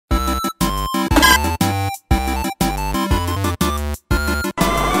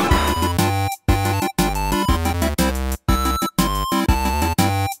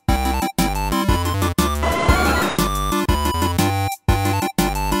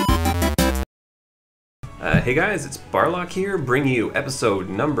Hey guys, it's Barlock here, bringing you episode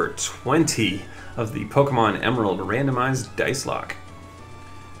number 20 of the Pokemon Emerald randomized Dicelocke.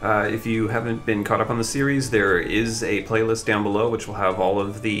 If you haven't been caught up on the series, there is a playlist down below which will have all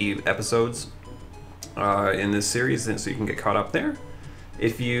of the episodes in this series, so you can get caught up there.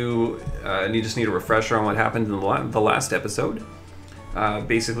 If you just need a refresher on what happened in the last episode,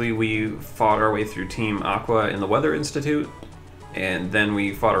 basically we fought our way through Team Aqua in the Weather Institute, and then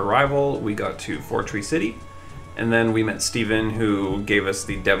we fought our rival. We got to Fortree City, and then we met Steven, who gave us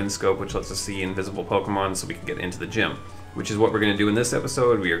the Devon Scope, which lets us see invisible Pokemon so we can get into the gym, which is what we're going to do in this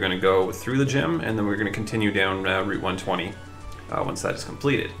episode. We are going to go through the gym, and then we're going to continue down Route 120 once that is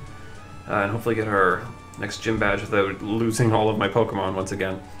completed, and hopefully get our next gym badge without losing all of my Pokemon once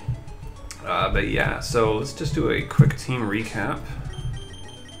again. But yeah, so let's just do a quick team recap.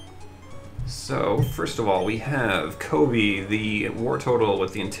 So, first of all, we have Kobe, the Wartortle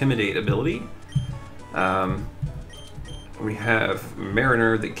with the Intimidate ability. We have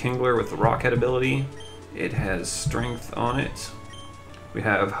Mariner, the Kingler with the Rockhead ability. It has Strength on it. We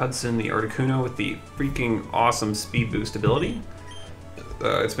have Hudson, the Articuno with the freaking awesome Speed Boost ability.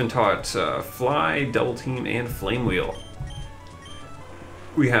 It's been taught Fly, Double Team, and Flame Wheel.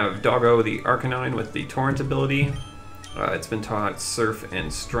 We have Doggo, the Arcanine with the Torrent ability. It's been taught Surf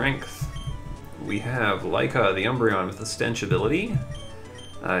and Strength. We have Laika, the Umbreon with the Stench ability.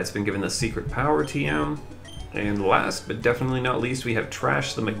 It's been given the Secret Power TM. And last, but definitely not least, we have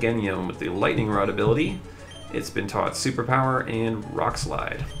Trash, the Meganium with the Lightning Rod ability. It's been taught Superpower and Rock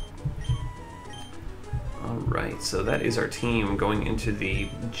Slide. Alright, so that is our team going into the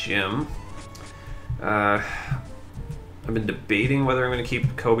gym. I've been debating whether I'm going to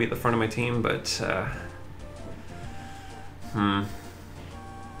keep Kobe at the front of my team, but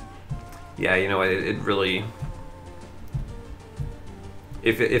yeah, you know, it really...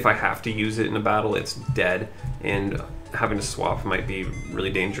 If I have to use it in a battle, it's dead, and having to swap might be really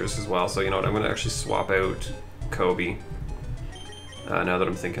dangerous as well. So you know what, I'm going to actually swap out Kobe now that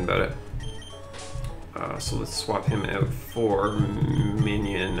I'm thinking about it. So let's swap him out for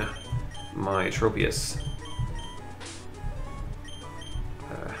Minion, my Tropius.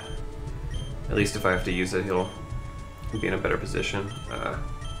 At least if I have to use it, he'll be in a better position.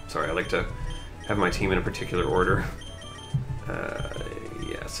 Sorry, I like to have my team in a particular order.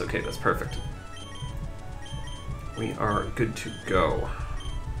 Yes, okay, that's perfect. We are good to go.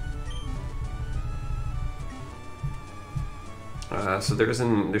 So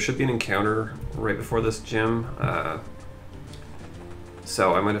there should be an encounter right before this gym.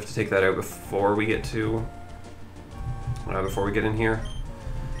 So I might have to take that out before we get to before we get in here.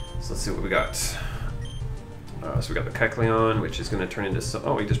 So let's see what we got. So we got the Kecleon, which is going to turn into some...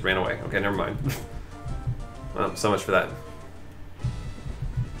 Oh, he just ran away. Okay, never mind. Well, so much for that.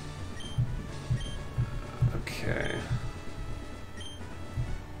 Okay.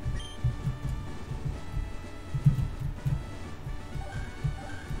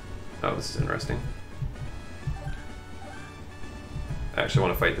 Oh, this is interesting. I actually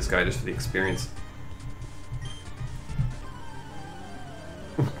want to fight this guy just for the experience.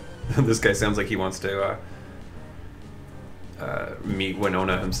 This guy sounds like he wants to meet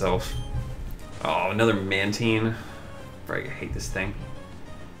Winona himself. Oh, another Mantine. I hate this thing.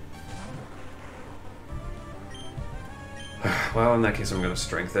 Well, in that case, I'm going to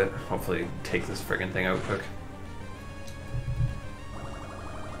strength it. Hopefully take this friggin' thing out quick.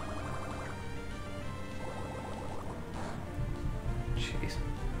 Jeez.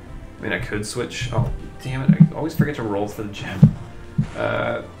 I mean, I could switch. Oh, damn it. I always forget to roll for the gym.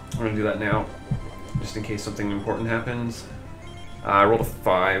 I'm going to do that now, just in case something important happens. I rolled a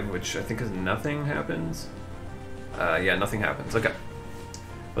 5, which I think is nothing happens. Yeah, nothing happens. Okay.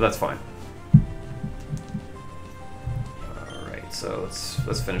 Well, that's fine. Alright, so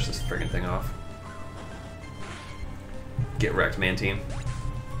let's finish this friggin' thing off. Get wrecked, Mantine.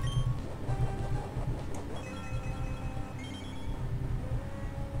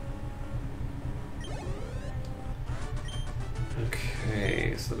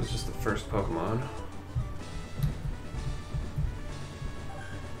 Okay, so that was just the first Pokemon.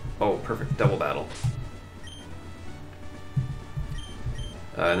 Oh, perfect. Double battle.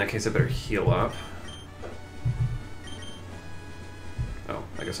 In that case, I better heal up. Oh,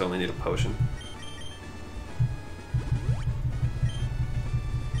 I guess I only need a potion.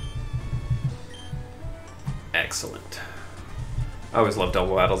 Excellent. I always love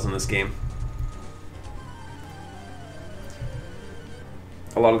double battles in this game.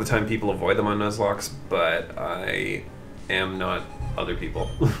 A lot of the time people avoid them on Nuzlocke, but I am not other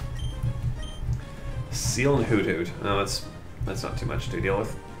people. Seal and Hoot Hoot. No, that's not too much to deal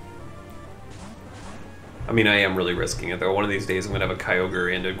with. I mean, I am really risking it though. One of these days I'm going to have a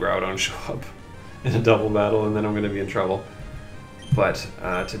Kyogre and a Groudon show up in a double battle, and then I'm going to be in trouble. But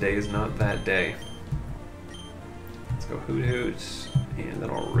today is not that day. Let's go Hoot Hoot, and then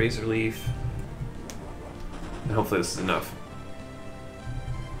I'll Razor Leaf. And hopefully this is enough.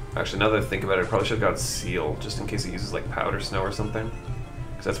 Actually, now that I think about it, I probably should have got Seal, just in case it uses like Powder Snow or something.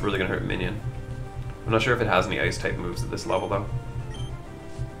 Because that's really going to hurt Minion. I'm not sure if it has any Ice-type moves at this level, though.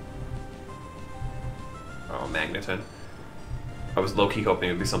 Oh, Magneton. I was low-key hoping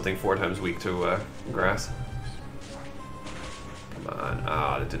it would be something 4 times weak to Grass. Come on.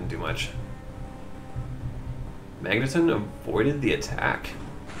 Ah, that didn't do much. Magneton avoided the attack.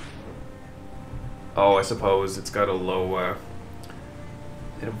 Oh, I suppose it's got a low...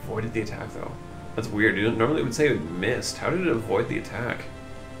 It avoided the attack, though. That's weird. Normally it would say it missed. How did it avoid the attack?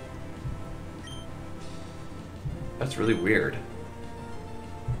 That's really weird.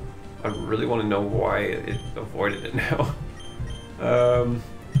 I really want to know why it avoided it now. I'm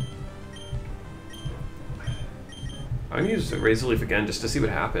going to use Razor Leaf again just to see what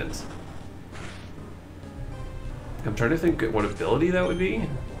happens. I'm trying to think what ability that would be.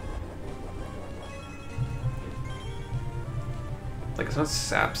 Like, it's not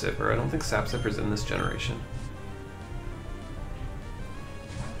Sap Zipper. I don't think Sap Zipper's in this generation.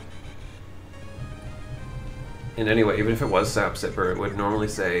 And anyway, even if it was Sap Zipper, it would normally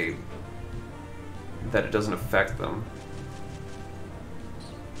say that it doesn't affect them.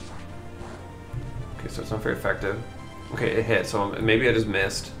 Okay, so it's not very effective. Okay, it hit, so maybe I just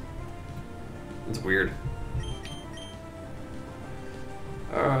missed. It's weird.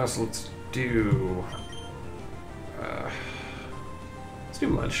 So let's do... let's do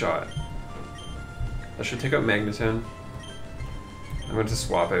Mud Shot. That should take out Magneton. I'm going to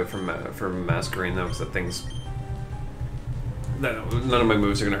swap out for Masquerain though, because that thing's... None of my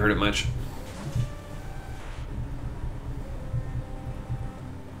moves are going to hurt it much.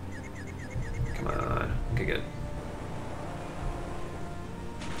 Come on. Okay, good.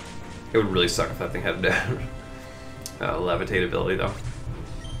 It would really suck if that thing had Levitate ability, though.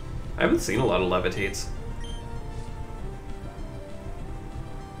 I haven't seen a lot of Levitates.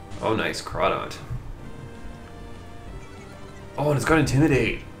 Oh, nice. Crawdont. Oh, and it's got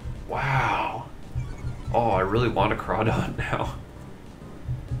Intimidate. Wow. Oh, I really want a Crawdont now.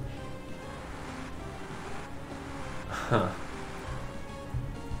 Huh.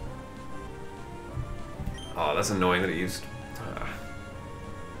 Oh, that's annoying that it used...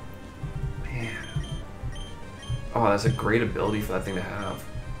 man. Oh, that's a great ability for that thing to have.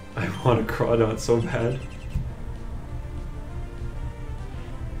 I want a Crawdont so bad.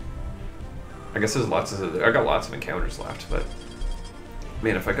 I guess there's lots of... I got lots of encounters left, but...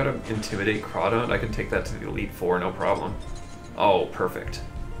 Man, if I got to Intimidate Crawdont, I can take that to the Elite Four, no problem. Oh, perfect.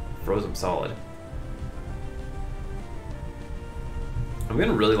 Froze him solid. I'm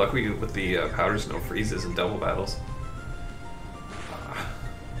getting really lucky with the Powder Snow freezes and double battles.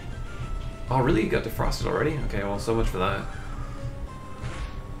 Oh, really? You got defrosted already? Okay, well, so much for that.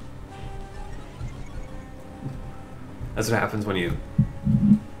 That's what happens when you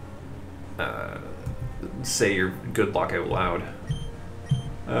say your good luck out loud.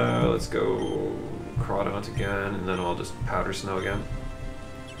 Let's go Crawdont again, and then I'll just Powder Snow again.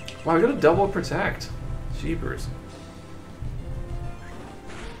 Wow, I got a double protect. Jeepers.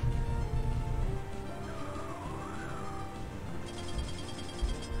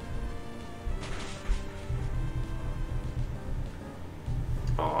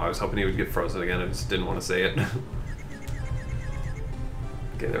 Oh, I was hoping he would get frozen again. I just didn't want to say it.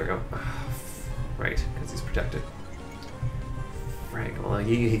 Okay, there we go. Right, because he's protected. Right, well,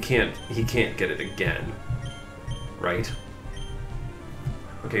 he can't get it again, right?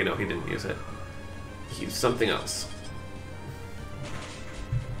 Okay, no, he didn't use it. He used something else.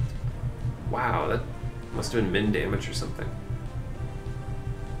 Wow, that must have been min damage or something.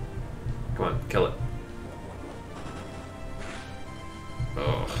 Come on, kill it.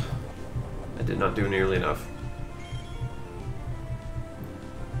 Oh, I did not do nearly enough.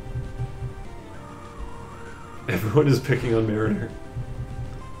 Everyone is picking on Mariner.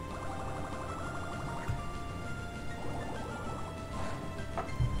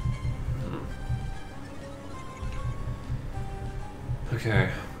 Okay,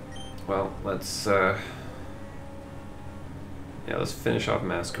 well, let's let's finish off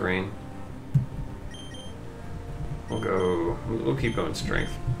Masquerain. We'll keep going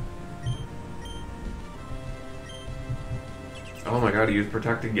Strength. Oh my god, he used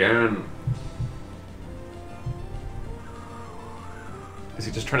Protect again. Is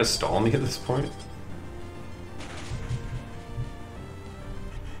he just trying to stall me at this point?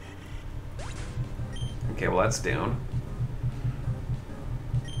 Okay, well that's down.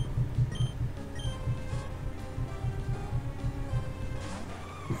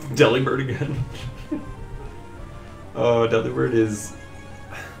 Delibird again. Oh, Delibird is...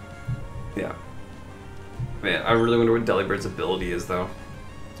 Yeah. Man, I really wonder what Delibird's ability is, though.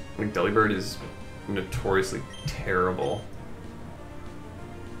 Like, Delibird is notoriously terrible.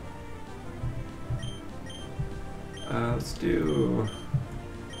 Let's do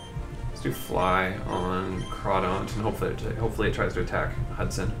Fly on Crawdaunt, and hopefully it tries to attack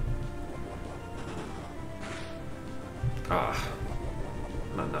Hudson. Ah,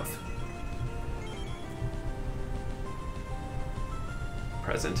 not enough.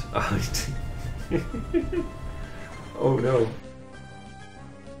 Present. Oh no.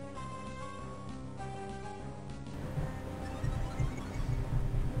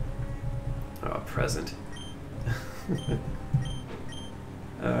 Oh, present.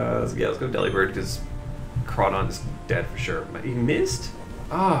 Yeah, let's go Delibird because Crawdaunt is dead for sure. But he missed?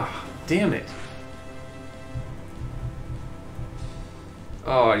 Ah, damn it.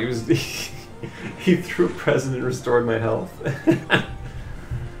 Oh, he was... he threw present and restored my health.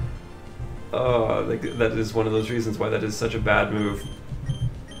 Oh, like, that is one of those reasons why that is such a bad move.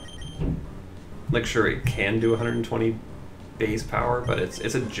 Like, sure, it can do 120 base power, but it's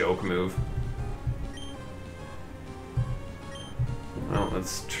a joke move. Well,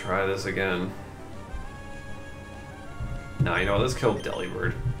 let's try this again. Nah, you know, let's kill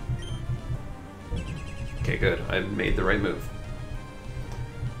Delibird. Okay, good. I made the right move.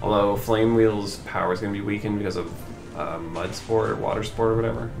 Although Flame Wheel's power is going to be weakened because of Mud Sport or Water Sport or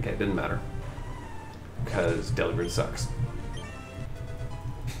whatever. Okay, it didn't matter. Because Delibird sucks.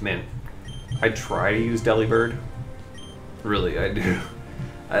 Man, I try to use Delibird. Really, I do.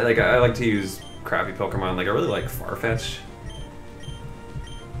 I like to use crappy Pokemon. Like, I really like Farfetch.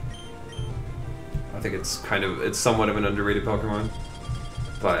 I think it's somewhat of an underrated Pokemon.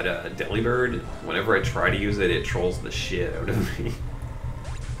 But Delibird, whenever I try to use it, it trolls the shit out of me.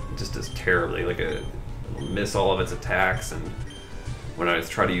 It just does terribly. Like, it'll miss all of its attacks, and when I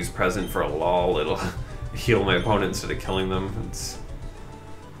try to use Present for a lull, it'll heal my opponent instead of killing them.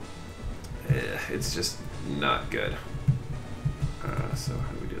 It's just not good. So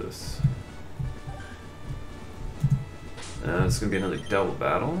how do we do this? It's gonna be another double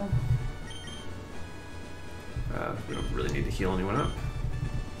battle. We don't really need to heal anyone up.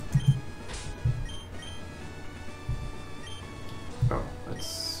 Oh,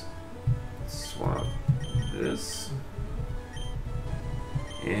 let's swap this.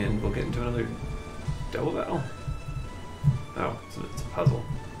 And we'll get into another double battle. Oh, so it's a puzzle.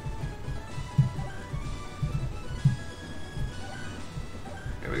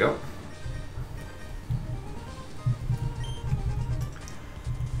 There we go.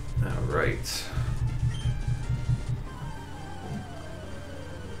 Alright.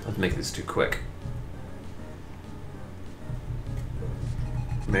 Let's make this too quick.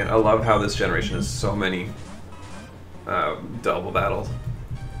 Man, I love how this generation has so many double battles.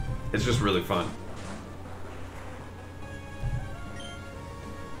 It's just really fun.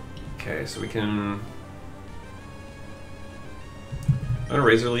 Okay, so we can... I'm gonna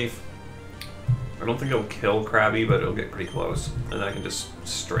Razor Leaf. I don't think it'll kill Krabby, but it'll get pretty close. And then I can just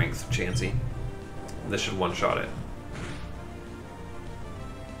Strength Chansey. This should one-shot it.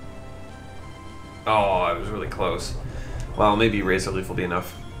 Oh, I was really close. Well, maybe Razor Leaf will be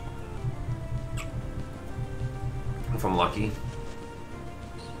enough. If I'm lucky.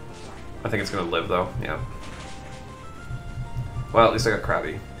 I think it's gonna live though, yeah. Well, at least I got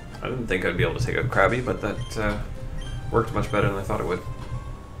Krabby. I didn't think I'd be able to take out Krabby, but that worked much better than I thought it would.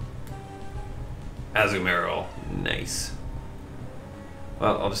 Azumarill, nice.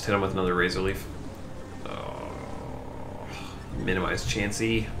 Well, I'll just hit him with another Razor Leaf. Oh, minimize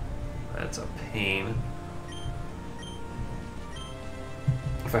Chansey. That's a pain.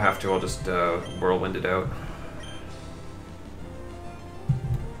 If I have to, I'll just Whirlwind it out.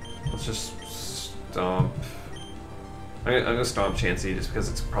 Let's just Stomp. I'm gonna Stomp Chansey just because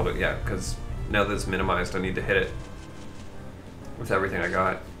it's probably, yeah, because now that it's minimized, I need to hit it with everything I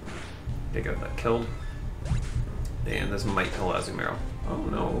got. Okay, got that killed. And this might kill Azumarill. Oh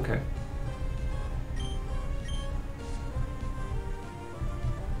no, okay.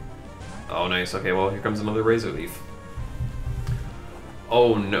 Oh nice, okay, well here comes another Razor Leaf.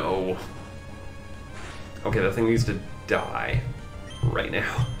 Oh no. Okay, that thing needs to die right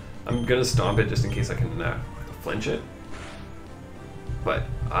now. I'm gonna Stomp it just in case I can flinch it. But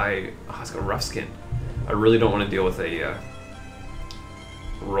it's got Rough Skin. I really don't want to deal with a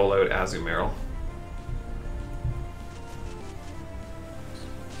rollout Azumarill.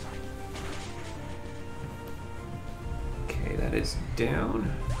 is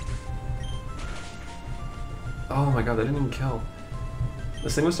down. Oh my god, that didn't even kill.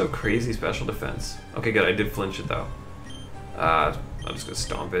 This thing was so crazy special defense. Okay, good, I did flinch it though. I'm just gonna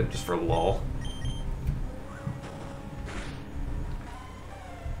stomp it just for lol.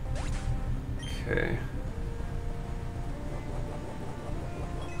 Okay.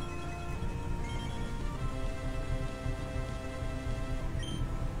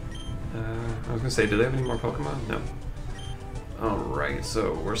 I was gonna say, do they have any more Pokemon? No. Alright,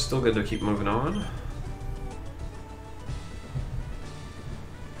 so we're still good to keep moving on.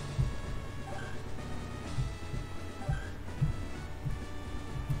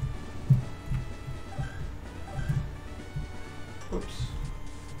 Whoops.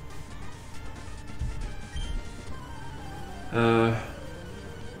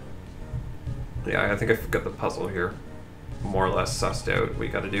 Yeah, I think I've got the puzzle here more or less sussed out. We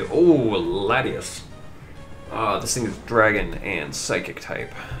gotta do... Oh, Latias! This thing is Dragon and Psychic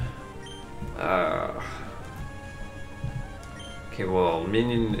type. Okay, well,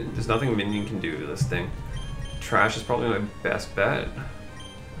 Minion... There's nothing Minion can do to this thing. Trash is probably my best bet.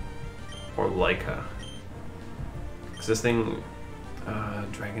 Or Leica. Because this thing...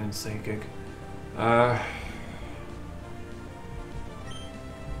 Dragon and Psychic... Oh,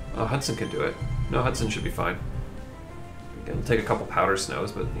 Hudson could do it. No, Hudson should be fine. It'll take a couple Powder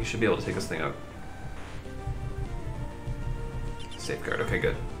Snows, but he should be able to take this thing out. Safeguard, okay,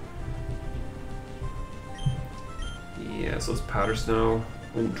 good. Yeah, so it's Powder Snow.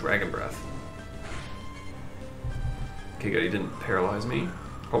 Ooh, Dragon Breath. Okay, good, he didn't paralyze me.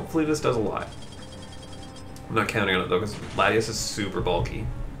 Hopefully this does a lot. I'm not counting on it though, because Latias is super bulky.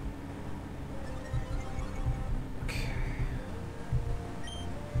 Okay.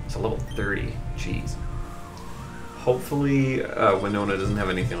 It's a level 30, jeez. Hopefully Winona doesn't have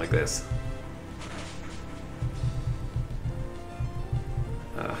anything like this.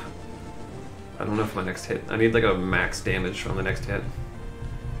 I don't know if my next hit... I need like a max damage from the next hit.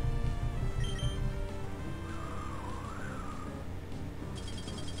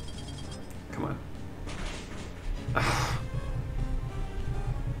 Come on.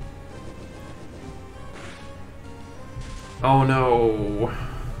 Oh no!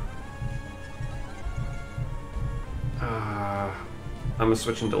 I'm gonna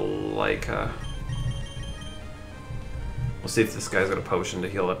switch into Leica. We'll see if this guy's got a potion to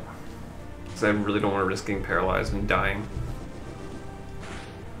heal it. Because I really don't want to risk getting paralyzed and dying.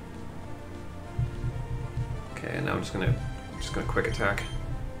 Okay, now I'm just gonna quick attack.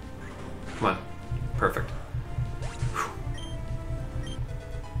 Come on. Perfect. Whew.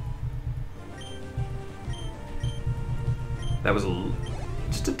 That was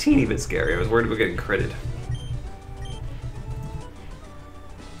just a teeny bit scary. I was worried about getting critted.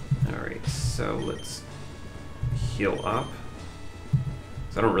 Alright, so let's heal up.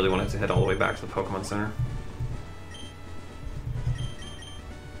 So I don't really want it to head all the way back to the Pokemon Center.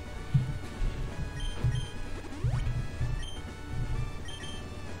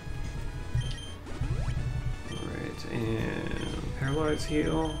 Alright, and Paralyze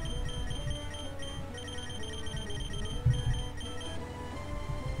heal.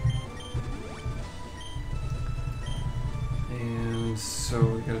 And so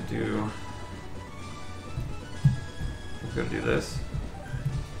we gotta do this.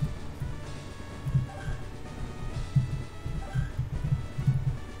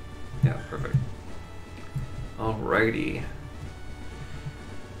 Yeah, perfect. Alrighty.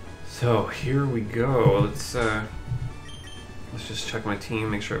 So here we go. Let's just check my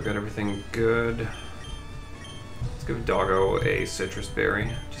team, make sure I've got everything good. Let's give Doggo a citrus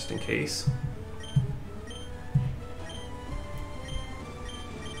berry, just in case.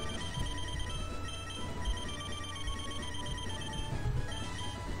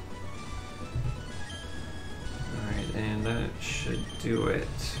 Should do it.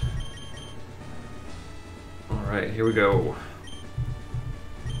 Alright, here we go.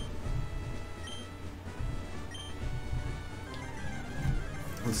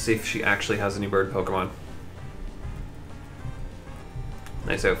 Let's see if she actually has any bird Pokemon.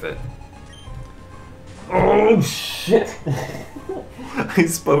 Nice outfit. Oh shit! I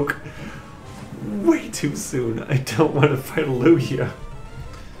spoke way too soon. I don't want to fight Lugia.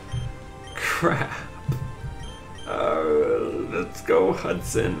 Crap. Let's go,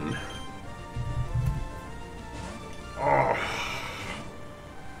 Hudson. Oh.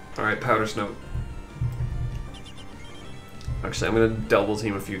 Alright, Powder Snow. Actually, I'm gonna double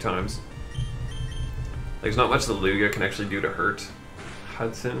team a few times. There's not much the Lugia can actually do to hurt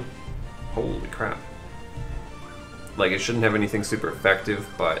Hudson. Holy crap. Like, it shouldn't have anything super effective,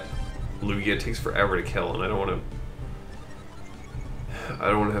 but Lugia takes forever to kill, and I don't want to I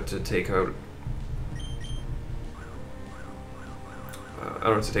don't want to have to take out... I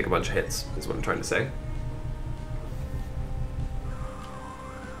don't have to take a bunch of hits, is what I'm trying to say.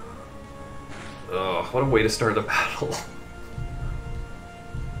 Ugh, what a way to start a battle.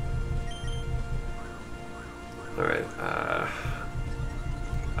 Alright,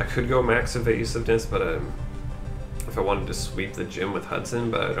 I could go max evasiveness, but if I wanted to sweep the gym with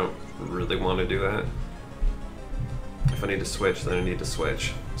Hudson, but I don't really want to do that. If I need to switch, then I need to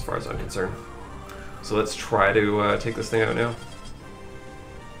switch, as far as I'm concerned. So let's try to take this thing out now.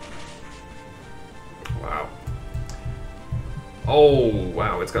 Wow. Oh,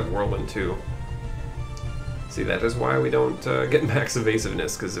 wow, it's got Whirlwind too. See, that is why we don't get max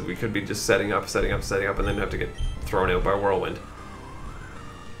evasiveness, because we could be just setting up, and then have to get thrown out by Whirlwind.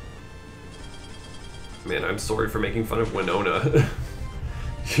 Man, I'm sorry for making fun of Winona.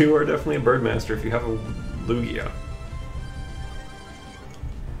 You are definitely a Birdmaster if you have a Lugia.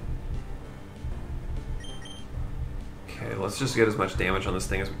 Okay, let's just get as much damage on this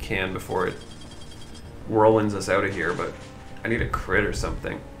thing as we can before it Whirlwinds us out of here, but I need a crit or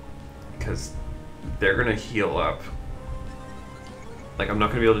something, because they're gonna heal up. Like, I'm not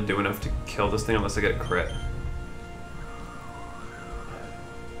gonna be able to do enough to kill this thing unless I get a crit.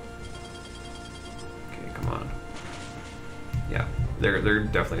 Okay, come on. Yeah, they're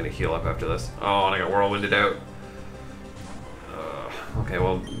definitely gonna heal up after this. Oh, and I got Whirlwinded out. Okay,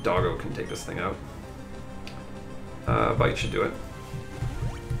 well, Doggo can take this thing out. Bite should do it.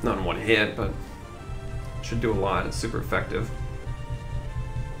 Not in one hit, but it should do a lot. It's super effective.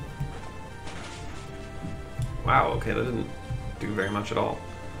 Wow, okay, that didn't do very much at all.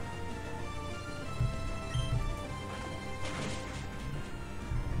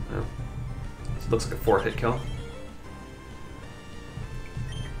 Yeah. This looks like a 4-hit kill.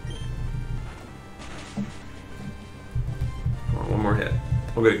 Come on, one more hit.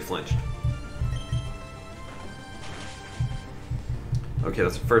 Oh good, he flinched. Okay,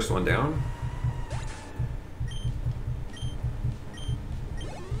 that's the first one down.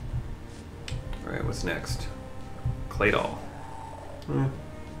 Alright, what's next? Claydol.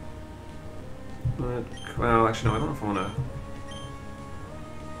 Well, actually, no, I don't know if I want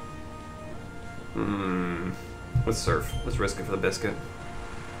to... Let's surf. Let's risk it for the biscuit.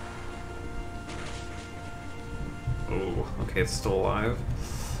 Oh, okay, it's still alive.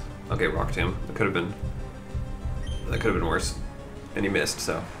 Okay, Rock Tomb. That could have been worse. And he missed,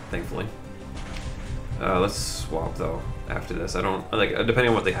 so thankfully. Let's swap though after this. I don't like depending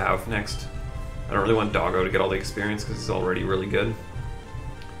on what they have next. I don't really want Doggo to get all the experience because he's already really good.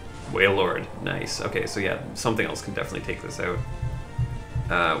 Wailord, nice. Okay, so yeah, something else can definitely take this out.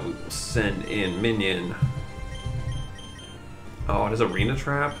 We will send in Minion. Oh, it is Arena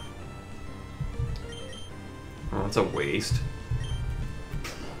Trap. Oh, that's a waste.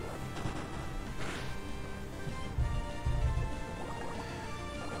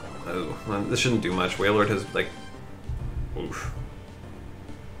 Oh, well, this shouldn't do much. Wailord has, like... Oof.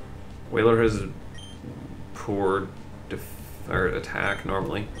 Wailord has poor attack,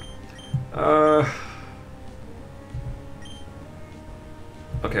 normally. Okay,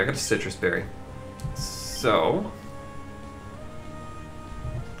 I got a Citrus Berry. So...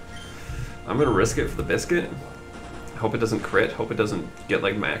 I'm gonna risk it for the biscuit. Hope it doesn't crit. Hope it doesn't get,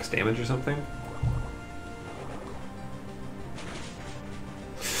 like, max damage or something.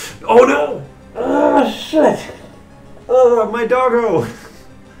 Oh no! Oh shit! Oh, my Doggo!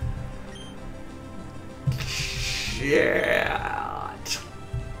 Shit!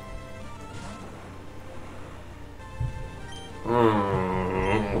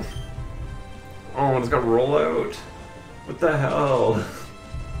 Oh, it's got roll out. What the hell?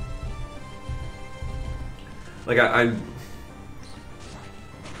 Like I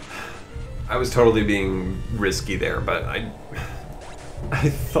was totally being risky there, but I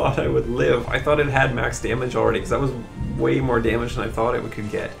thought I would live. I thought it had max damage already, because that was way more damage than I thought it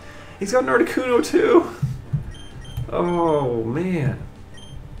could get. He's got an Articuno too! Oh, man.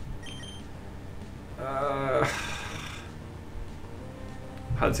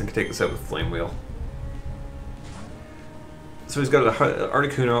 Hudson can take this out with Flame Wheel. So he's got an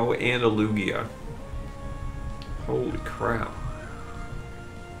Articuno and a Lugia. Holy crap.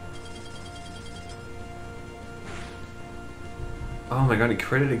 Oh my god, he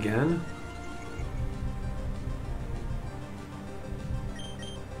critted again?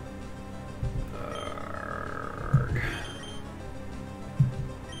 Arrgh.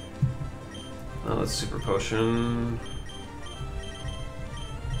 Oh, let's Super Potion.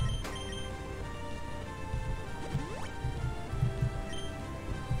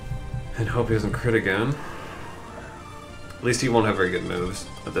 And hope he doesn't crit again. At least he won't have very good moves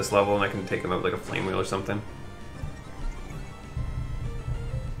at this level, and I can take him out like a flame wheel or something.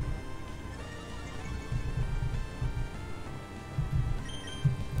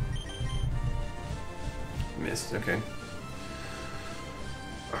 Missed, okay.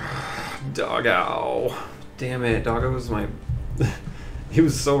 Doggo. Damn it, Doggo was my... he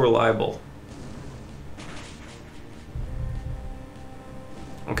was so reliable.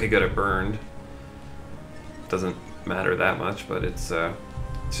 Okay, good, I burned. Doesn't matter that much, but it's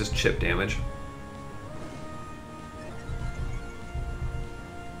just chip damage.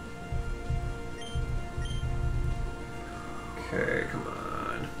 Okay, come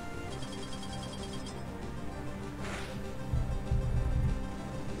on.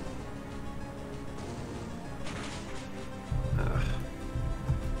 I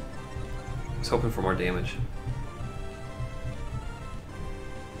was hoping for more damage.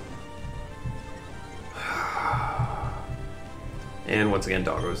 And once again,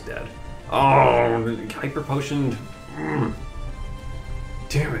 Doggo's dead. Oh, hyper potioned.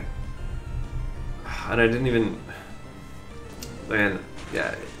 Damn it. And I didn't even... Man,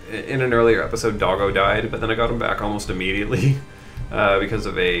 yeah, in an earlier episode, Doggo died, but then I got him back almost immediately because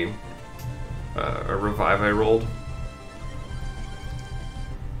of a revive I rolled.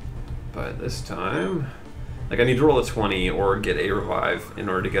 But this time, like, I need to roll a 20 or get a revive in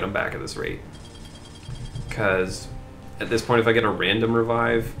order to get him back at this rate. Because at this point, if I get a random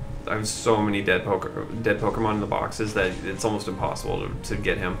revive, I have so many dead Pokemon in the boxes that it's almost impossible to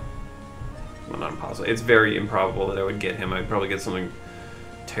get him. Well, not impossible. It's very improbable that I would get him. I'd probably get something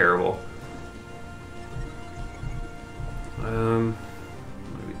terrible. What do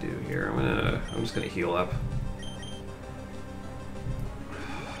we do here? I'm just gonna heal up.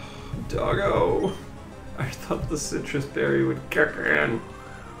 Doggo! I thought the citrus berry would kick in.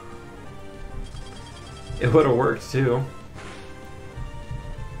 It would have worked too.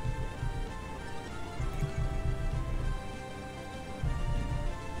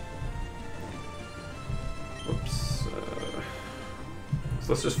 Oops. So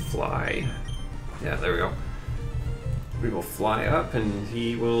let's just fly. Yeah, there we go. We will fly up and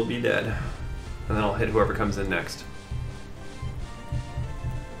he will be dead. And then I'll hit whoever comes in next.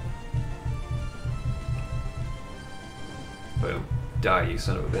 Boom. Die, you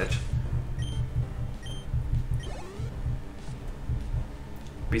son of a bitch.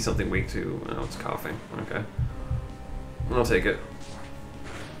 Be something weak to... Oh, it's coughing. Okay. I'll take it.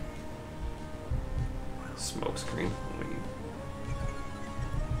 Smoke screen.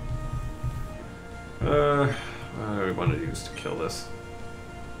 What do we want to use to kill this?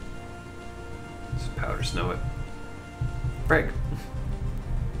 Just powder snow it. Break!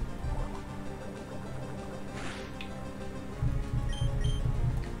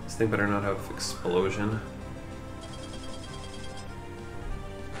 This thing better not have explosion.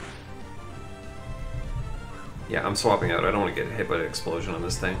 Yeah, I'm swapping out. I don't want to get hit by an explosion on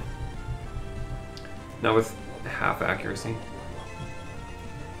this thing. Not with half accuracy.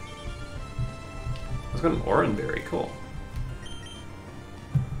 Let's got an Oranberry, cool.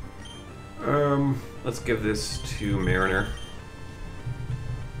 Let's give this to Mariner.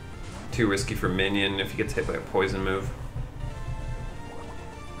 Too risky for Minion if he gets hit by a poison move.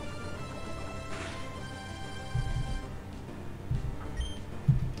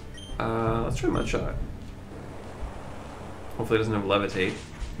 Let's try Mudshot. Hopefully it doesn't have Levitate.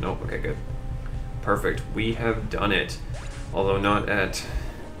 Nope, okay, good. Perfect, we have done it. Although not at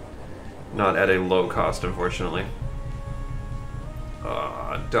a low cost, unfortunately.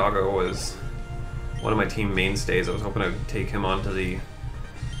 Doggo was one of my team mainstays. I was hoping I would take him on to the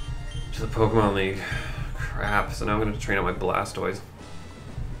Pokemon League. Crap, so now I'm going to train out my Blastoise.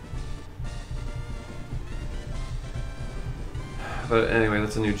 But anyway,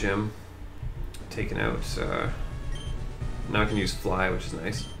 that's a new gym. Taken out. Now I can use Fly, which is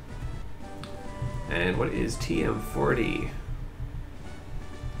nice. And what is TM40?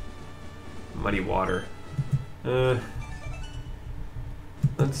 Muddy Water.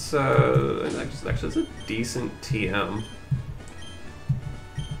 That's actually that's a decent TM.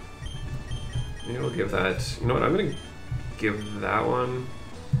 Maybe we'll give that. You know what? I'm gonna give that one.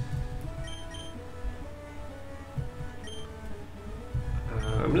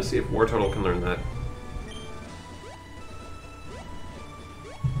 I'm gonna see if Wartortle can learn that.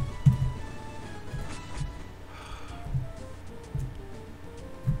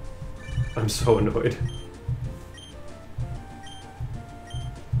 I'm so annoyed.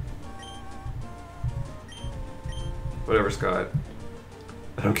 Whatever, Scott.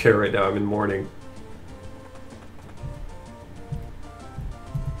 I don't care right now, I'm in mourning.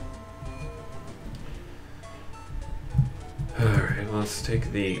 let's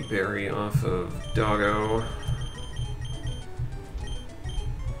take the berry off of Doggo.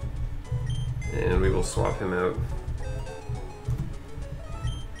 And we will swap him out.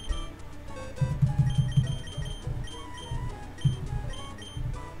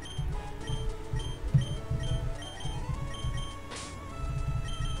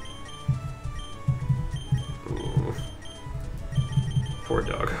 Ooh. Poor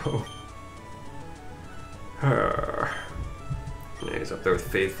Doggo. Yeah, he's up there with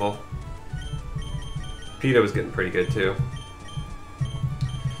Faithful. PETA was getting pretty good too.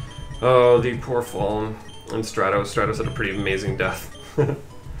 Oh, the poor Fallen and Stratos. Stratos had a pretty amazing death. And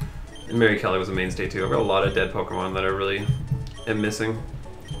Mary Kelly was a mainstay too. I've got a lot of dead Pokemon that I really am missing.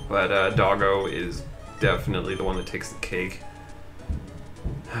 But Doggo is definitely the one that takes the cake.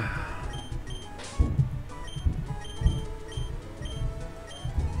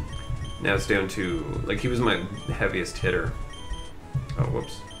 Now it's down to, like, he was my heaviest hitter. Oh,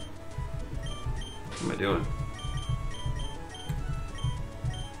 whoops. What am I doing?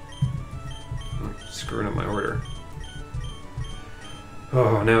 I'm screwing up my order.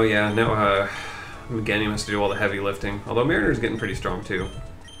 Oh, now, yeah, now, Meganium has to do all the heavy lifting. Although Mariner's getting pretty strong, too.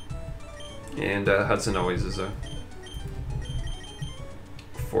 And, Hudson always is a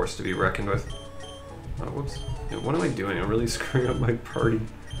force to be reckoned with. Oh, whoops. Yeah, what am I doing? I'm really screwing up my party.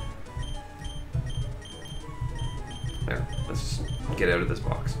 There, let's just get out of this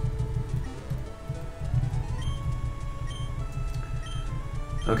box.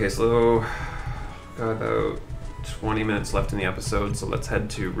 Okay, so got about 20 minutes left in the episode, so let's head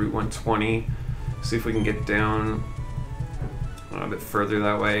to Route 120, see if we can get down a bit further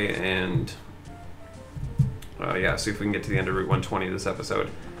that way, and yeah, see if we can get to the end of Route 120 this episode.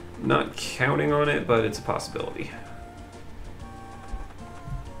 Not counting on it, but it's a possibility.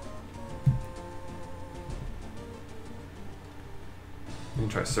 I'm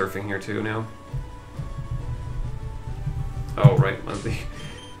gonna try surfing here too now. Oh, right, the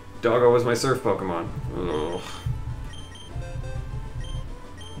Doggo was my surf Pokemon. Ugh.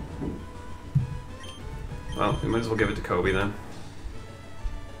 Well, we might as well give it to Kobe then.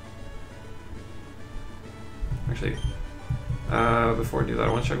 Actually, before I do that,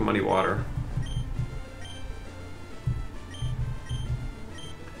 I want to check Muddy Water.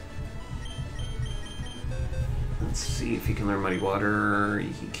 Let's see if he can learn Muddy Water.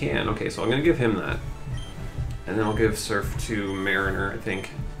 He can. Okay, so I'm going to give him that. And then I'll give Surf to Mariner, I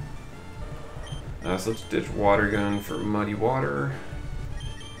think. So let's ditch Water Gun for Muddy Water.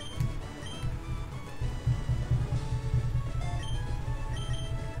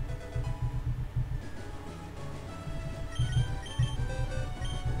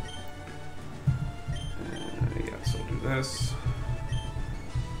 Yeah, so we'll do this.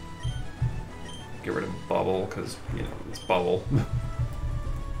 Get rid of Bubble, because, you know, it's Bubble.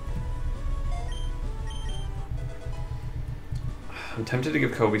 I'm tempted to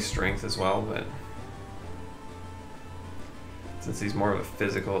give Kobe Strength as well, but since he's more of a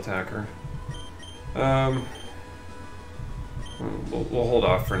physical attacker, we'll hold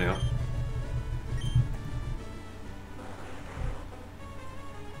off for now.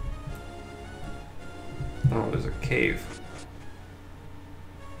 Oh, there's a cave.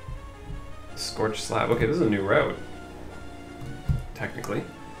 Scorched Slab. Okay, this is a new route, technically.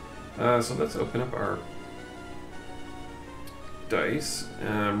 So let's open up our dice.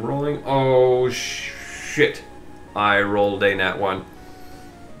 I'm rolling. Oh, shit. I rolled a nat 1.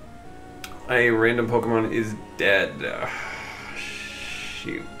 A random Pokemon is dead.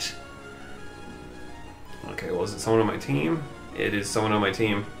 Shoot. Okay, well, is it someone on my team? It is someone on my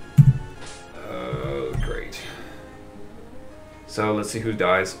team. Great. So let's see who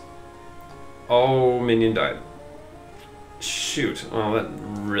dies. Oh, Minion died. Shoot. Oh, that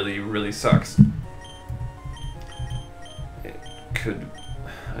really, really sucks. It could...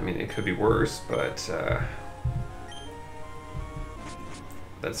 I mean, it could be worse, but...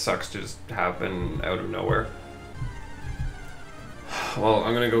 that sucks to just happen out of nowhere. Well,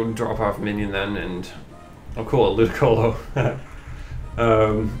 I'm gonna go drop off Minion then, and... Oh, cool, a Ludicolo.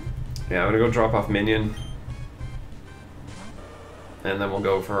 Yeah, I'm gonna go drop off Minion. And then we'll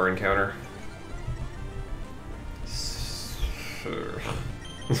go for our encounter.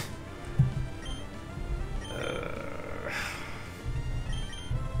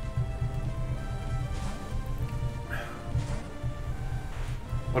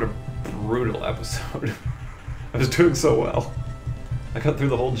 What a brutal episode. I was doing so well. I got through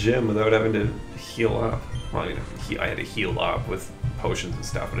the whole gym without having to heal up. Well, I mean, I had to heal up with potions and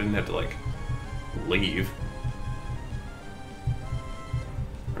stuff, but I didn't have to, like, leave.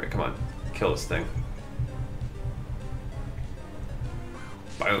 Alright, come on. Kill this thing.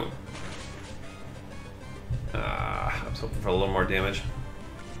 Boom. I was hoping for a little more damage.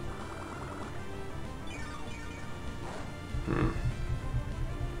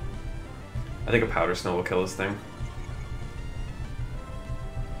 I think a powder snow will kill this thing.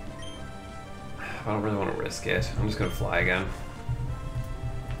 I don't really want to risk it. I'm just gonna fly again.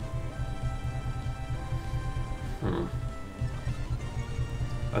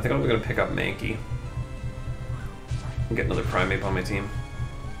 I think I'm gonna pick up Mankey and get another Primeape on my team.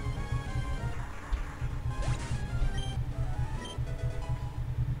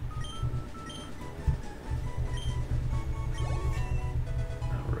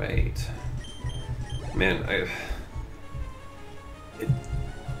 Alright. Man,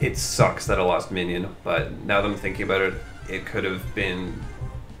 it sucks that I lost Minion, but now that I'm thinking about it, it could have been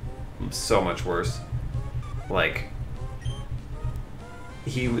so much worse. Like,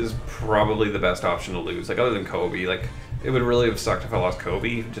 he was probably the best option to lose. Like, other than Kobe, like, it would really have sucked if I lost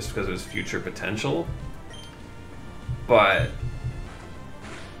Kobe just because of his future potential. But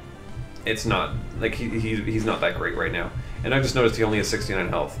it's not, like, he's not that great right now. And I just noticed he only has 69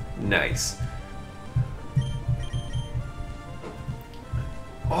 health. Nice.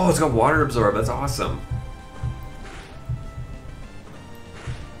 Oh, it's got water absorb. That's awesome.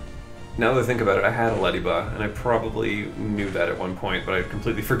 Now that I think about it, I had a Leddyba, and I probably knew that at one point, but I'd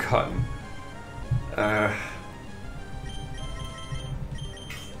completely forgotten. Well,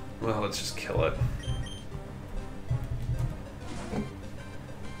 let's just kill it.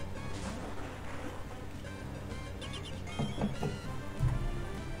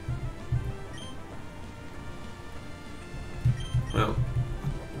 Well,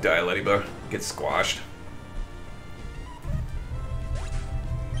 die, Leddyba. Get squashed.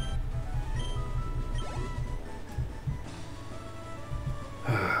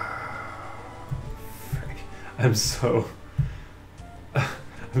 I'm so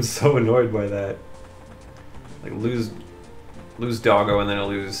annoyed by that. Like, lose Doggo and then I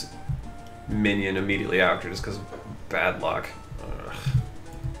lose Minion immediately after just because of bad luck. Ugh.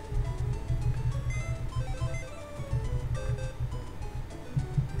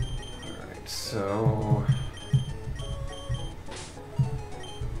 Alright, so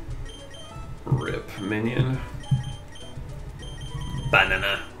rip Minion.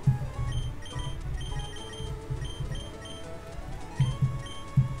 Banana.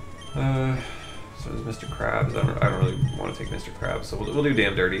 So is Mr. Krabs. I don't really want to take Mr. Krabs, so we'll do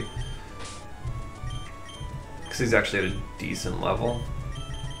Damn Dirty. Because he's actually at a decent level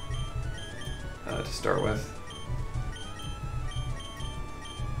to start with.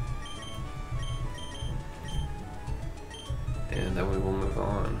 And then we will move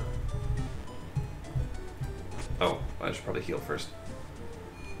on. Oh, I should probably heal first.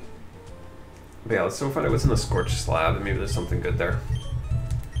 But yeah, let's go find out what's in the Scorched Slab, and maybe there's something good there.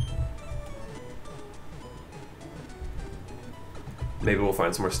 Maybe we'll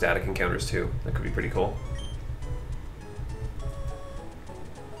find some more static encounters too. That could be pretty cool.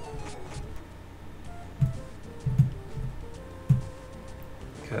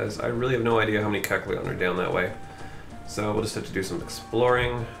 Because I really have no idea how many Kecleon are down that way. So we'll just have to do some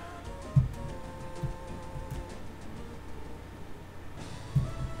exploring.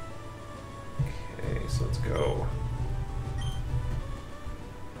 Okay, so let's go.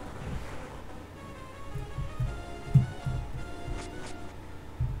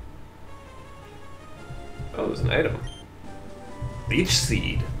 Oh, there's an item. Leech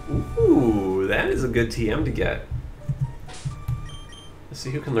Seed. Ooh, that is a good TM to get. Let's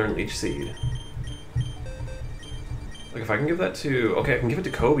see who can learn Leech Seed. Like, if I can give that to... Okay, I can give it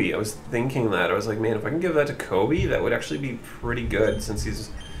to Kobe. I was thinking that. I was like, man, if I can give that to Kobe, that would actually be pretty good, since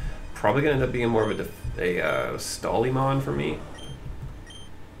he's probably going to end up being more of a Stallymon for me.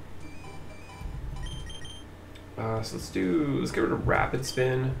 So let's get rid of Rapid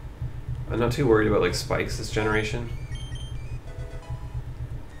Spin. I'm not too worried about, like, spikes this generation.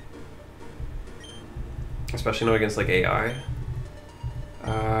 Especially not against, like, AI.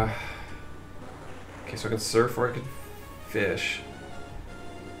 Okay, so I can surf or I could fish.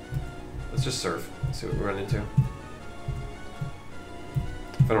 Let's just surf. Let's see what we run into.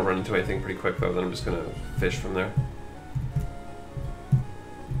 If I don't run into anything pretty quick, though, then I'm just gonna fish from there.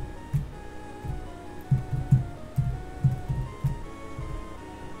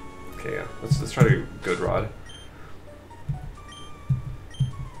 Okay, yeah. Let's try to Good Rod.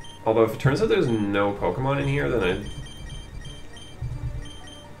 Although if it turns out there's no Pokemon in here,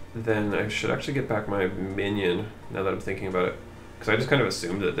 then I should actually get back my Minion, now that I'm thinking about it. Because I just kind of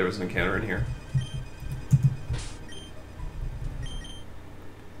assumed that there was an encounter in here.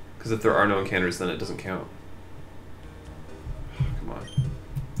 Because if there are no encounters, then it doesn't count. Come on.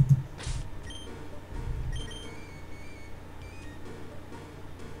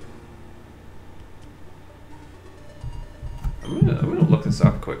 this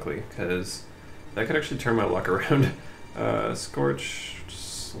up quickly, because that could actually turn my luck around. Scorch,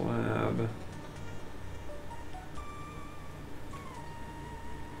 slab.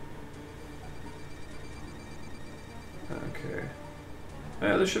 Okay.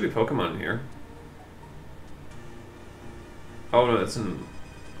 Yeah, there should be Pokemon here. Oh no, that's an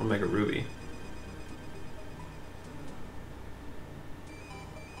Omega Ruby.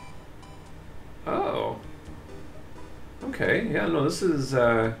 Oh. Okay, yeah, no, this is,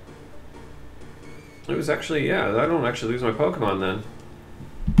 it was actually, yeah, I don't actually lose my Pokemon then.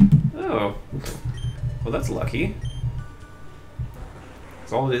 Oh. Well, that's lucky.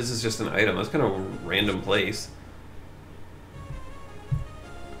 'Cause all it is just an item. That's kind of a random place.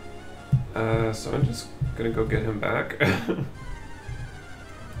 So I'm just gonna go get him back. There's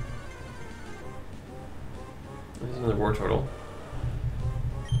another War Turtle.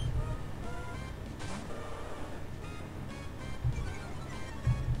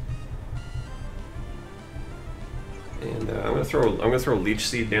 And I'm gonna throw a Leech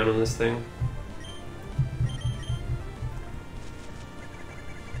Seed down on this thing.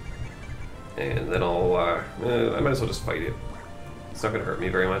 And then I might as well just fight it. It's not gonna hurt me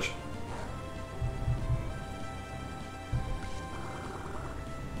very much.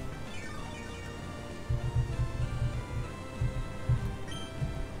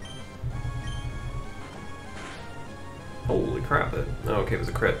 Holy crap, oh, okay, it was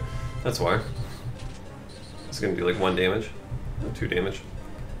a crit. That's why. It's gonna do like 1 damage, or 2 damage.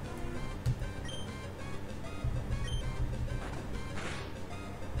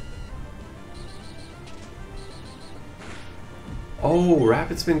 Oh,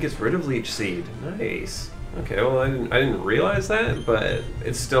 Rapid Spin gets rid of Leech Seed. Nice. Okay, well I didn't realize that, but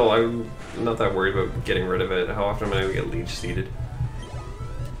it's still, I'm not that worried about getting rid of it. How often am I gonna get Leech Seeded?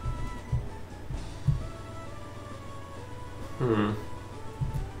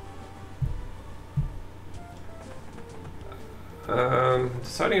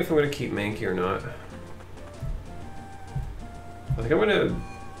 Deciding if I'm going to keep Mankey or not. I think I'm going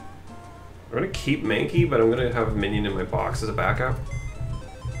to keep Mankey, but I'm going to have a minion in my box as a backup.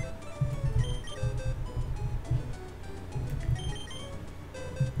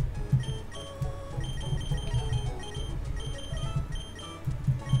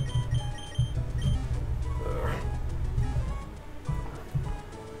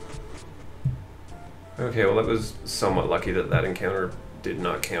 Okay, well that was somewhat lucky that that encounter did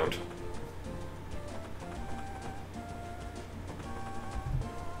not count.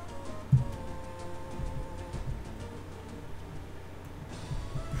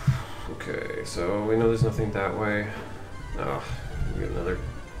 Okay, so we know there's nothing that way. Oh, we get another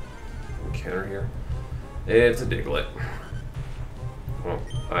encounter here. It's a Diglett. Well,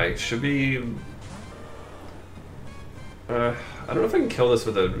 I should be... I don't know if I can kill this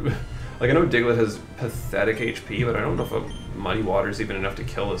with a... Like, I know Diglett has pathetic HP, but I don't know if a Muddy Water is even enough to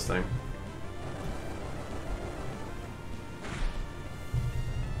kill this thing.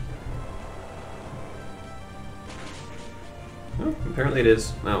 Oh, apparently it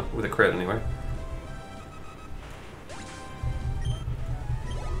is. Well, with a crit anyway.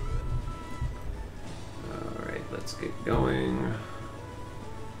 Alright, let's get going.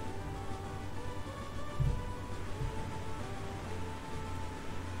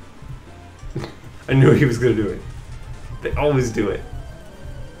 I knew he was going to do it. They always do it.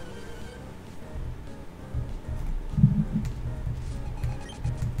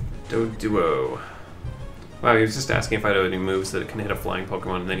 Doduo. Wow, he was just asking if I had any moves that can hit a flying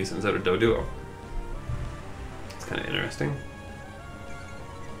Pokemon, and then he sends out a Doduo. It's kind of interesting.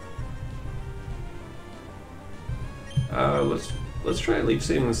 Let's try Leech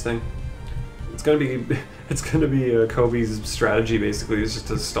Seeding this thing. It's gonna be Kobe's strategy basically, is just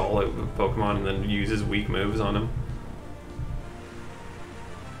to stall it with Pokemon and then use his weak moves on him.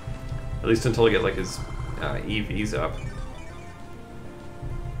 At least until I get like his EVs up.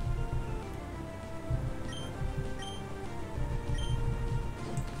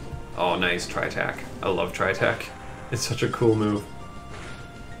 Oh, nice Tri-Attack. I love Tri-Attack. It's such a cool move.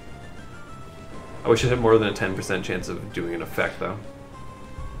 I wish it had more than a 10% chance of doing an effect though.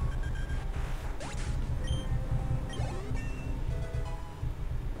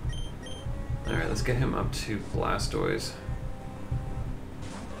 Alright, let's get him up to Blastoise.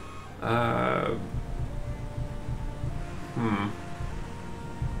 I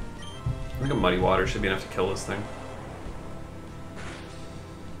think a Muddy Water should be enough to kill this thing.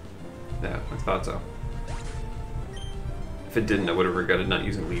 Yeah, I thought so. If it didn't, I would have regretted not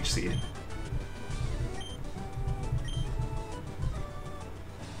using Leech Seed.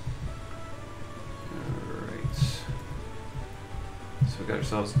 got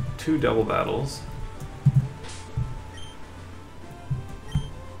ourselves 2 double battles.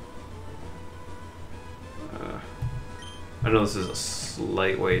 I know this is a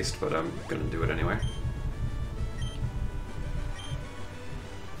slight waste, but I'm gonna do it anyway.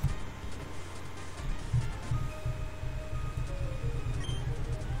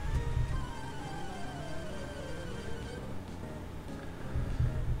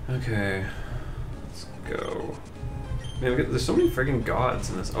 Okay, let's go. Man, there's so many friggin' gods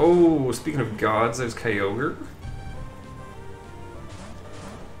in this. Oh, speaking of gods, there's Kyogre.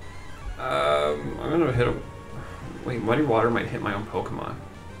 I'm gonna hit a... Wait, Muddy Water might hit my own Pokemon.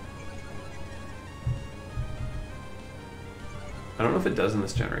 I don't know if it does in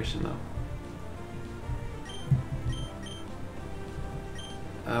this generation, though.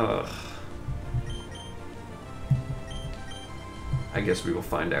 Ugh. I guess we will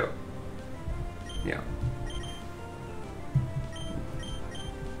find out. Yeah.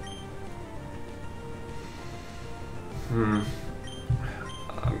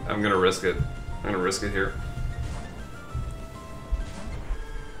 I'm gonna risk it. I'm gonna risk it here.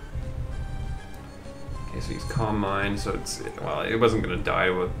 Okay, so he's Calm Mind, so it's... Well, it wasn't gonna die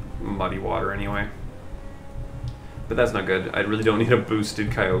with Muddy Water anyway. But that's not good. I really don't need a boosted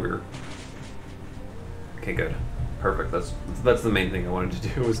Kyogre. Okay, good. Perfect. That's the main thing I wanted to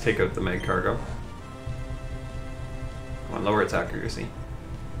do, was take out the Mag Cargo. Come on, lower its accuracy.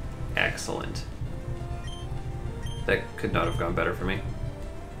 Excellent. That could not have gone better for me.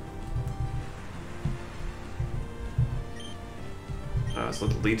 So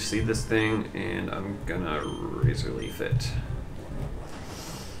let's Leech Seed this thing, and I'm gonna Razor Leaf it.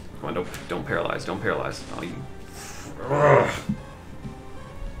 Come on, don't paralyze, don't paralyze. Oh, you... Ugh.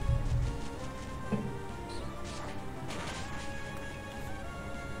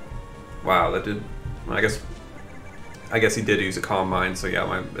 Wow, that did... I guess he did use a Calm Mind, so yeah,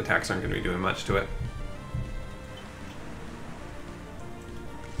 my attacks aren't going to be doing much to it.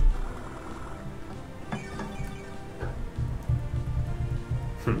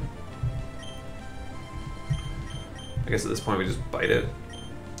 I guess at this point we just bite it.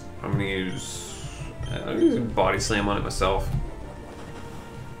 I'm gonna use a Body Slam on it myself.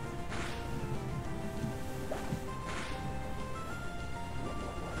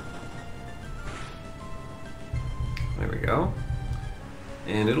 There we go.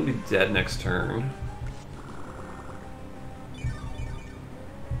 And it'll be dead next turn.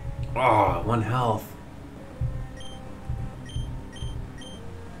 Oh, 1 health.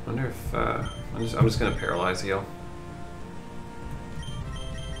 Wonder if I'm just gonna paralyze heal.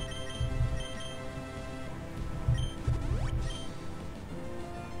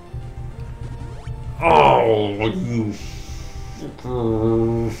 Oh, you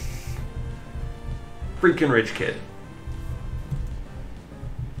freaking rich kid.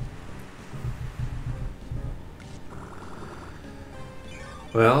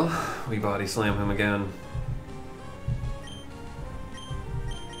 Well, we Body Slam him again.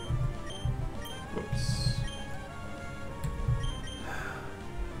 Whoops.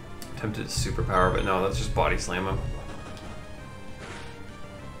 Tempted superpower, but no, let's just Body Slam him.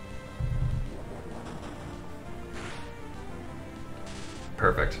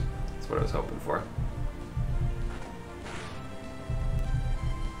 Perfect. That's what I was hoping for.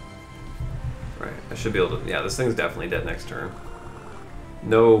 Right, I should be able to... Yeah, this thing's definitely dead next turn.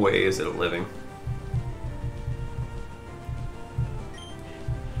 No way is it living.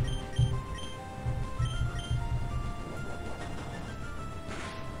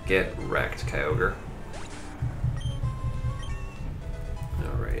 Get wrecked, Kyogre.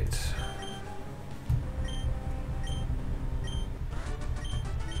 Alright.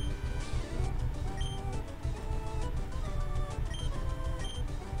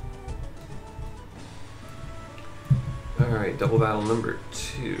 Alright, double battle number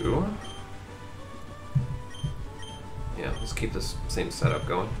 2. Yeah, let's keep this same setup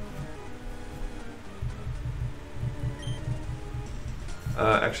going.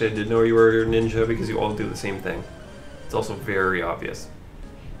 Actually, I did know you were a ninja because you all do the same thing. It's also very obvious.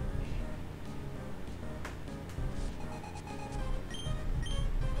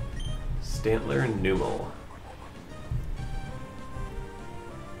 Stantler and Numel.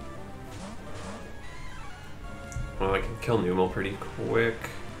 Well, I can kill Numel pretty quick.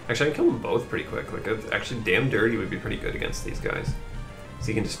 Actually, I can kill them both pretty quick. Like, actually, Damn Dirty would be pretty good against these guys. So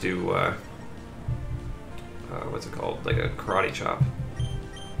you can just do, what's it called? Like a karate chop.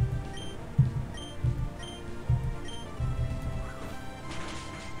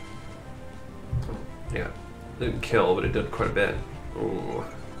 Yeah, it didn't kill, but it did quite a bit. Ooh.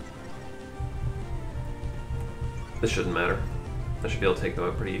 This shouldn't matter. I should be able to take them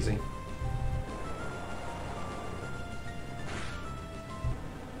out pretty easy.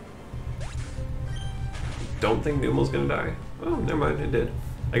 Don't think Numel's gonna die. Oh, never mind, it did.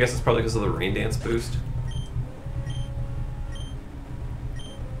 I guess it's probably because of the Rain Dance boost.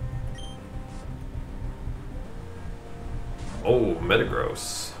 Oh,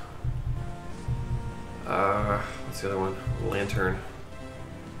 Metagross. What's the other one? Lantern.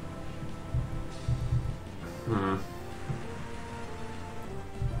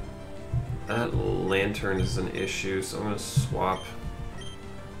 That Lantern is an issue, so I'm gonna swap.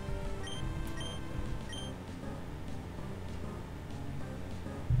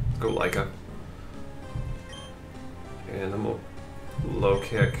 Let's go Leica. And then we'll low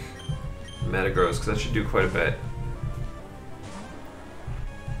kick Metagross, because that should do quite a bit.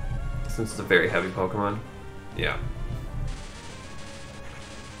 Since it's a very heavy Pokemon. Yeah.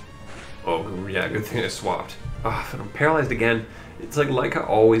 Oh, yeah, good thing I swapped. Ah, but I'm paralyzed again. It's like Leica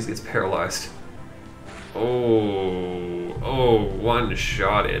always gets paralyzed. Oh,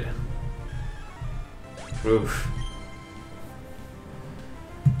 one-shotted. Oof.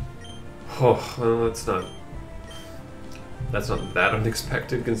 Oh, well, that's not that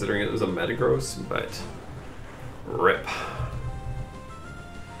unexpected considering it was a Metagross, but rip.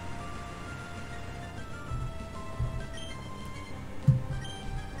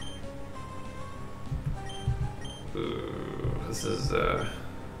 This is, I'm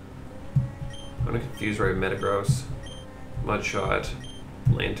gonna confuse right with Metagross, Mudshot,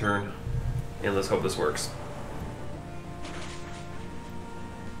 Lantern, and let's hope this works.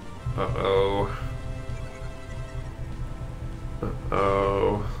 Uh-oh.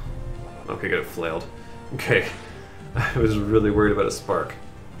 Uh-oh. Okay, good, it flailed. Okay, I was really worried about a Spark.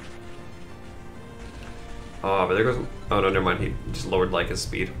 Oh, but there goes, oh no, never mind, he just lowered Leica's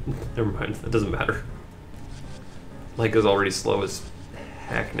speed. Never mind, that doesn't matter. Leica's already slow as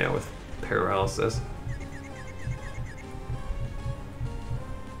heck now with paralysis.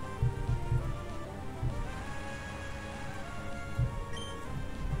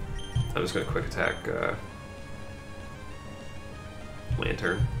 I'm just gonna quick attack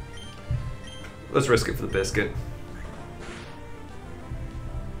Lantern. Let's risk it for the biscuit.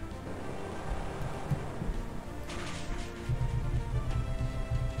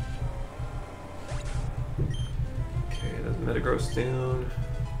 Metagross down.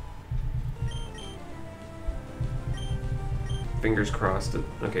 Fingers crossed.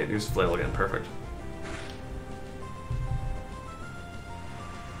 Okay, use Flail again. Perfect.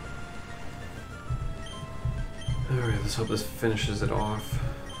 Alright, let's hope this finishes it off.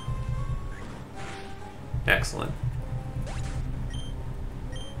 Excellent.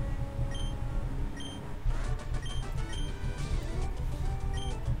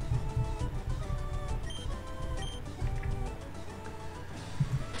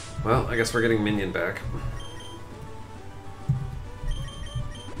 Well, I guess we're getting Minion back.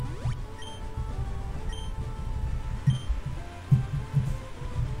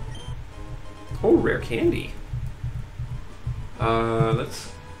 Oh, rare candy.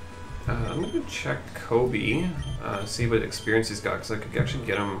 I'm gonna check Kobe, see what experience he's got, because I could actually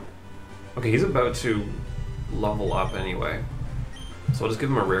get him. Okay, he's about to level up anyway. So I'll just give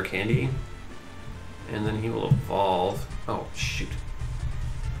him a rare candy, and then he will evolve. Oh, shoot.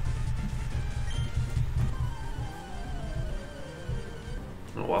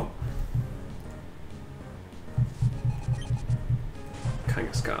 Oh well.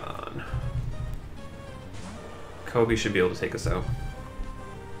 Kangaskhan. Kobe should be able to take us out.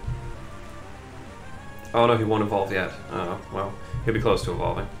 Oh no, he won't evolve yet. Oh, well, he'll be close to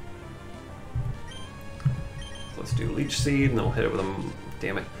evolving. So let's do Leech Seed, and then we'll hit it with a...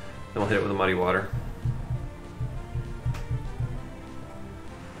 Damn it. Then we'll hit it with a Muddy Water.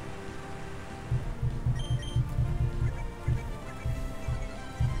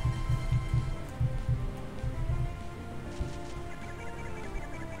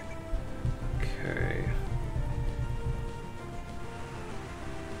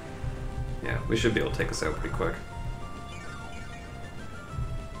 We should be able to take us out pretty quick.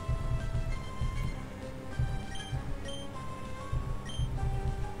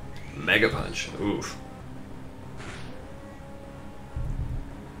 Mega Punch. Oof.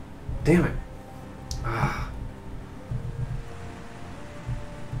 Damn it. Ah.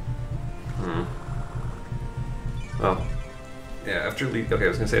 Well, yeah, after Leech... Okay, I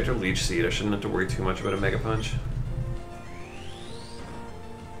was gonna say after Leech Seed, I shouldn't have to worry too much about a Mega Punch.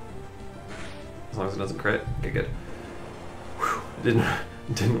 As long as it doesn't crit. Okay, good. Whew.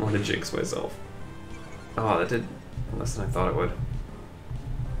 Didn't want to jinx myself. Oh, that did less than I thought it would.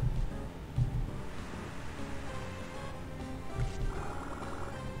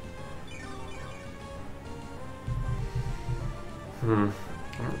 I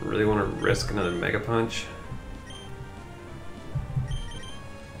don't really want to risk another Mega Punch.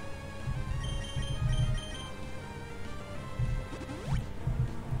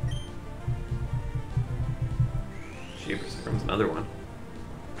 Jeepers, here comes another one.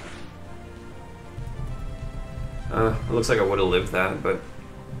 It looks like I would have lived that, but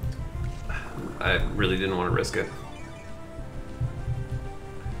I really didn't want to risk it.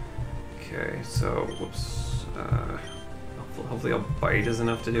 Okay, so, whoops. Hopefully I'll bite is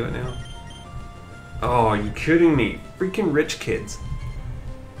enough to do it now. Oh, are you kidding me? Freaking rich kids.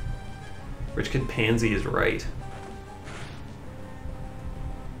 Rich Kid Pansy is right.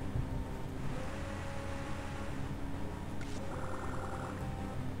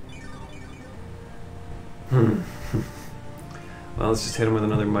 Well, let's just hit him with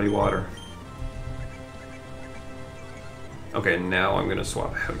another Muddy Water. Okay, now I'm gonna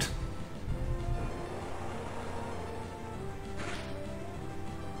swap out.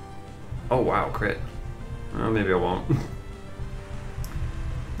 Oh wow, crit. Oh, maybe I won't.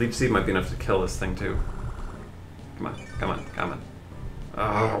 Leaf Seed might be enough to kill this thing too. Come on, come on, come on.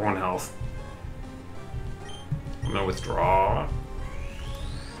 Oh, 1 health. I'm gonna withdraw.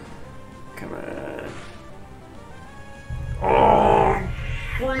 Come on. Oh,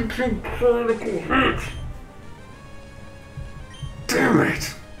 freaking critical hit! Damn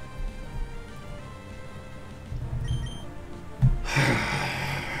it!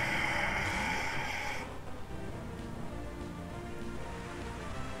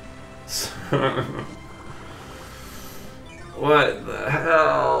 What the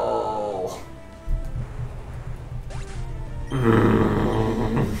hell?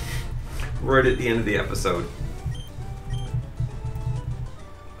 Right at the end of the episode.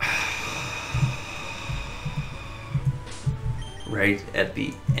 Right at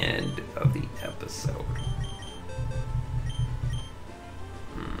the end of the episode.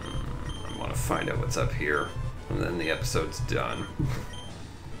 I want to find out what's up here, and then the episode's done.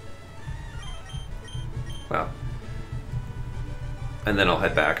 Wow. And then I'll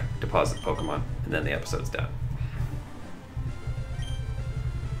head back, deposit Pokemon, and then the episode's done.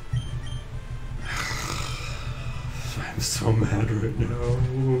 I'm so mad right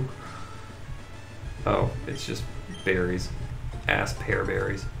now. Oh, it's just berries. Ass pear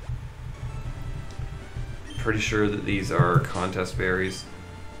berries. Pretty sure that these are contest berries,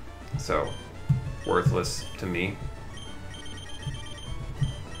 so worthless to me.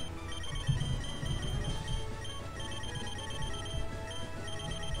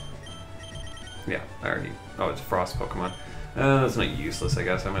 Yeah, I already... Oh, it's a Frost Pokemon. That's not useless, I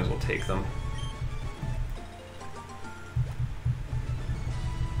guess. I might as well take them.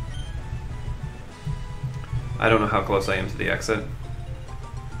 I don't know how close I am to the exit.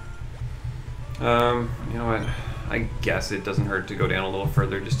 You know what? I guess it doesn't hurt to go down a little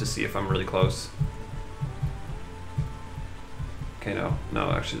further just to see if I'm really close. Okay,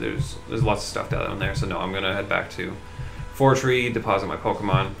 no, actually there's lots of stuff down there, so no, I'm gonna head back to Fortree, deposit my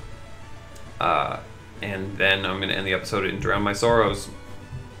Pokemon, and then I'm gonna end the episode and drown my sorrows.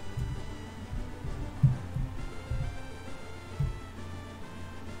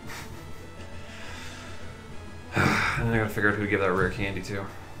 And then I gotta figure out who to give that rare candy to.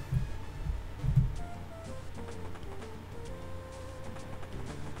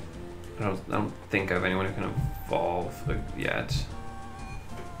 I don't think I have anyone who can evolve yet.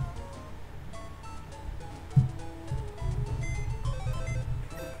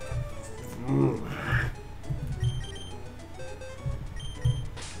 Oh,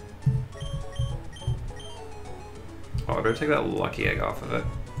 I better take that lucky egg off of it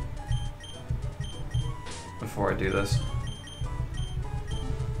before I do this.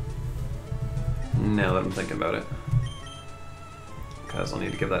 Now that I'm thinking about it. Because I'll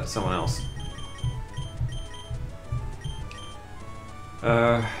need to give that to someone else.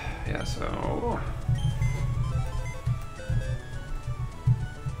 Yeah, so...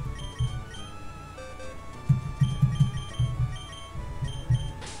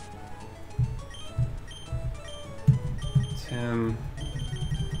 Tim.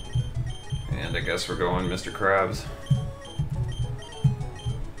 And I guess we're going Mr. Krabs.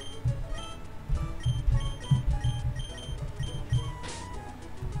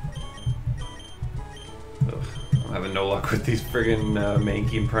 I'm having no luck with these friggin'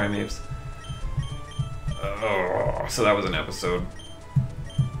 Mankey and Primeapes. Oh, so that was an episode.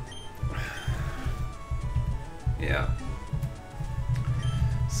 Yeah.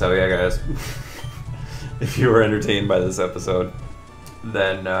 So yeah, guys. If you were entertained by this episode,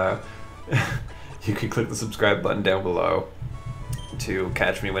 then you can click the subscribe button down below to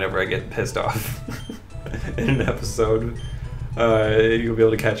catch me whenever I get pissed off in an episode. You'll be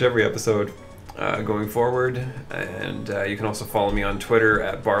able to catch every episode going forward. And you can also follow me on Twitter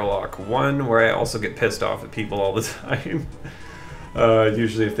at Barlock1, where I also get pissed off at people all the time.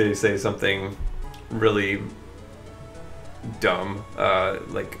 Usually if they say something really dumb.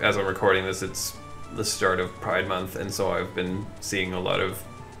 Like, as I'm recording this, it's the start of Pride Month, and so I've been seeing a lot of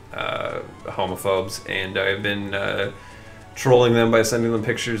homophobes, and I've been trolling them by sending them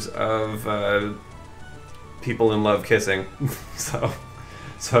pictures of people in love kissing. so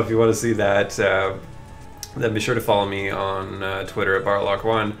if you want to see that, then be sure to follow me on Twitter at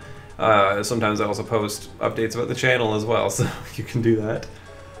Barlock1. Sometimes I also post updates about the channel as well, so you can do that.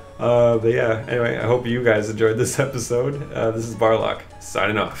 But yeah, anyway, I hope you guys enjoyed this episode. This is Barlock,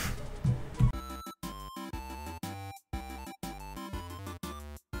 signing off.